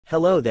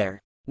Hello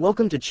there.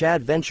 Welcome to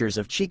Chad Ventures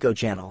of CHICO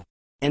channel.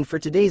 And for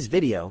today's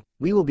video,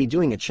 we will be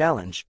doing a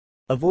challenge.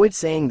 Avoid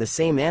saying the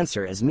same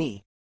answer as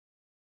me.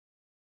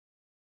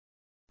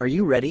 Are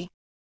you ready?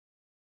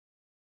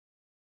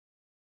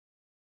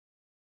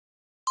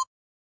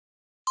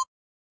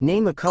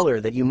 Name a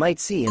color that you might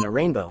see in a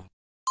rainbow.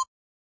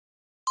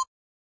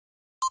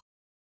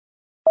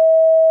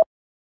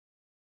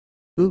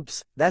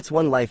 Oops, that's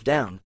one life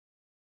down.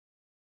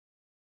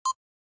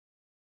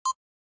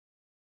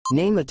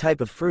 Name a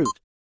type of fruit.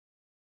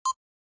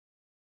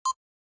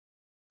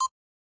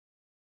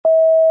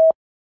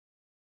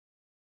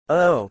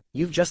 Oh,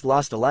 you've just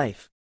lost a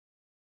life.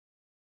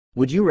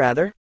 Would you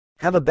rather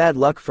have a bad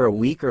luck for a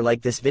week or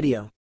like this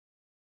video?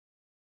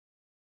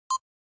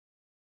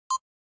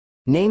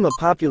 Name a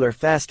popular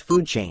fast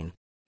food chain.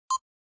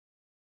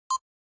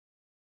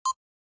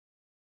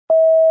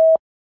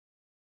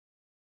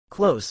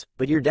 Close,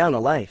 but you're down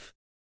a life.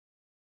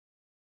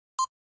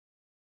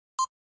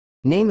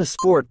 Name a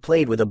sport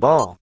played with a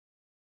ball.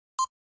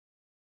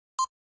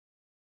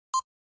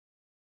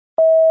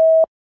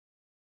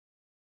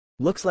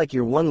 Looks like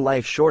you're one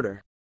life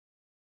shorter.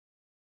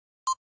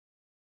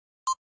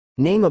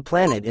 Name a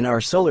planet in our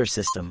solar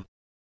system.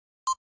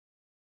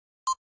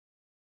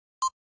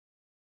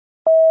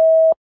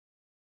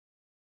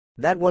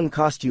 That one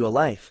cost you a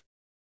life.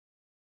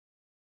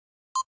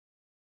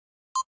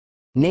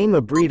 Name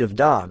a breed of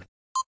dog.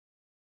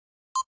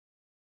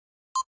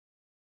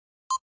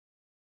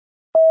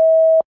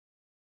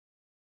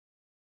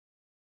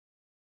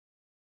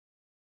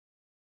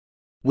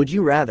 Would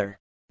you rather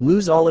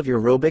lose all of your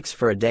Robux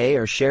for a day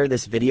or share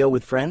this video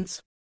with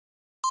friends?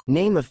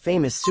 Name a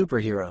famous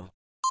superhero.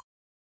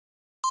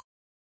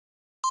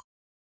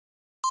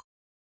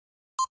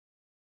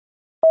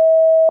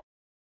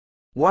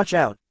 Watch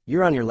out,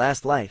 you're on your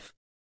last life.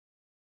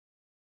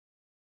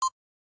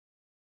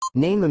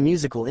 Name a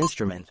musical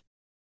instrument.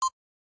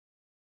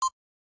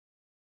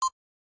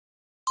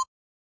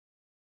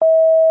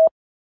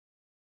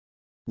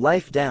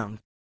 Life down.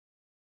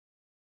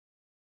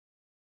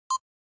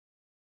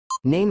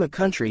 Name a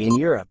country in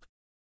Europe.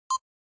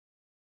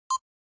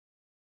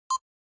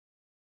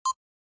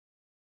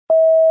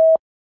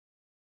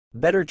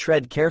 Better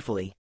tread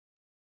carefully.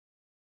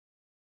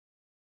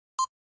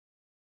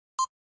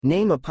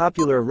 Name a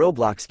popular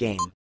Roblox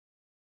game.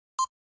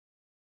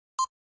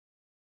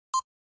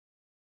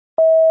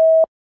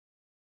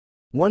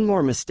 One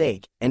more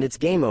mistake, and it's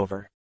game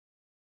over.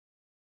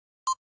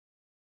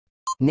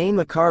 Name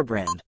a car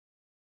brand.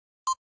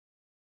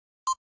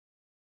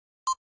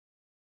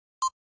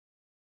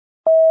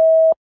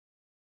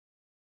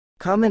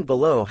 Comment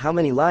below how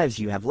many lives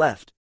you have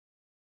left.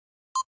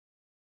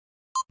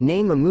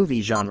 Name a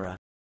movie genre.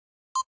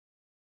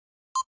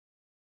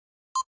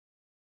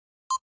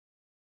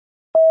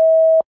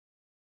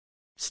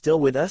 Still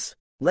with us?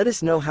 Let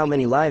us know how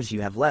many lives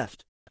you have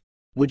left.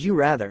 Would you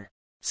rather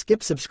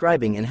skip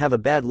subscribing and have a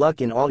bad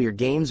luck in all your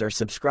games or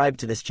subscribe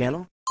to this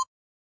channel?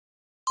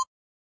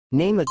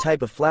 Name a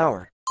type of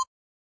flower.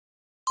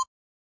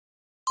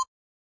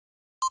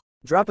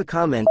 Drop a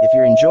comment if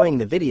you're enjoying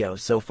the video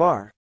so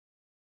far.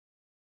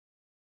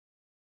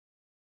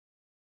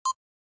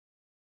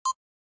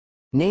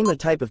 Name a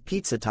type of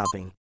pizza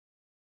topping.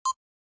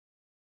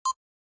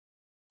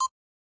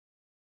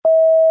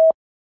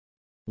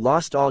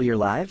 Lost all your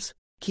lives?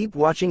 Keep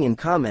watching and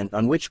comment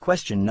on which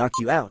question knocked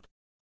you out.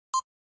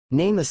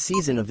 Name a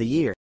season of the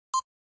year.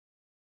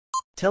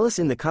 Tell us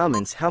in the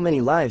comments how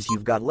many lives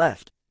you've got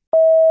left.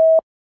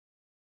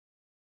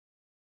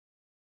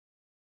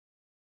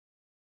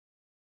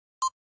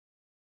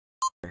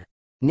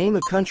 Name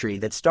a country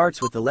that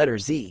starts with the letter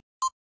Z.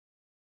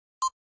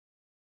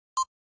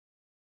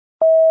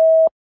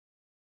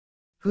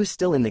 Who's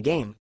still in the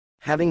game?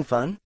 Having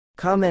fun?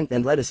 Comment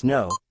and let us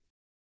know.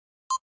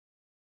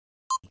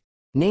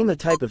 Name a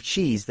type of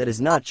cheese that is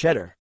not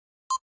cheddar.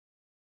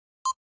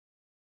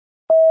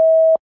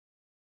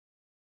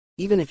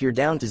 Even if you're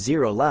down to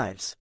 0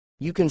 lives,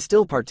 you can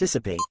still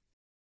participate.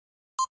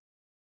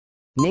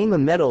 Name a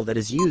metal that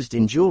is used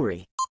in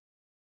jewelry.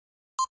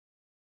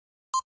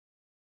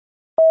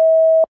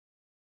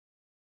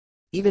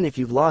 Even if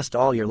you've lost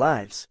all your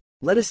lives,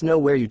 let us know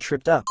where you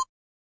tripped up.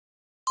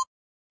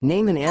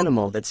 Name an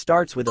animal that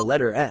starts with the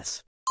letter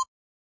S.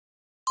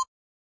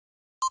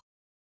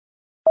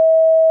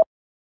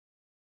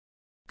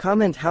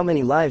 Comment how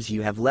many lives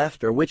you have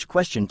left or which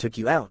question took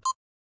you out.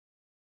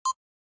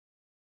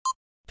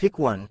 Pick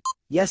one,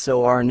 yes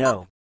or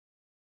no.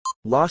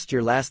 Lost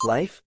your last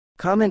life?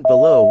 Comment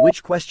below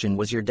which question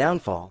was your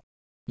downfall.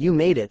 You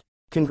made it.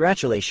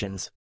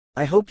 Congratulations.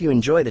 I hope you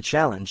enjoy the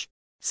challenge.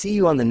 See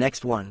you on the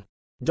next one.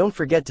 Don't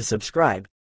forget to subscribe.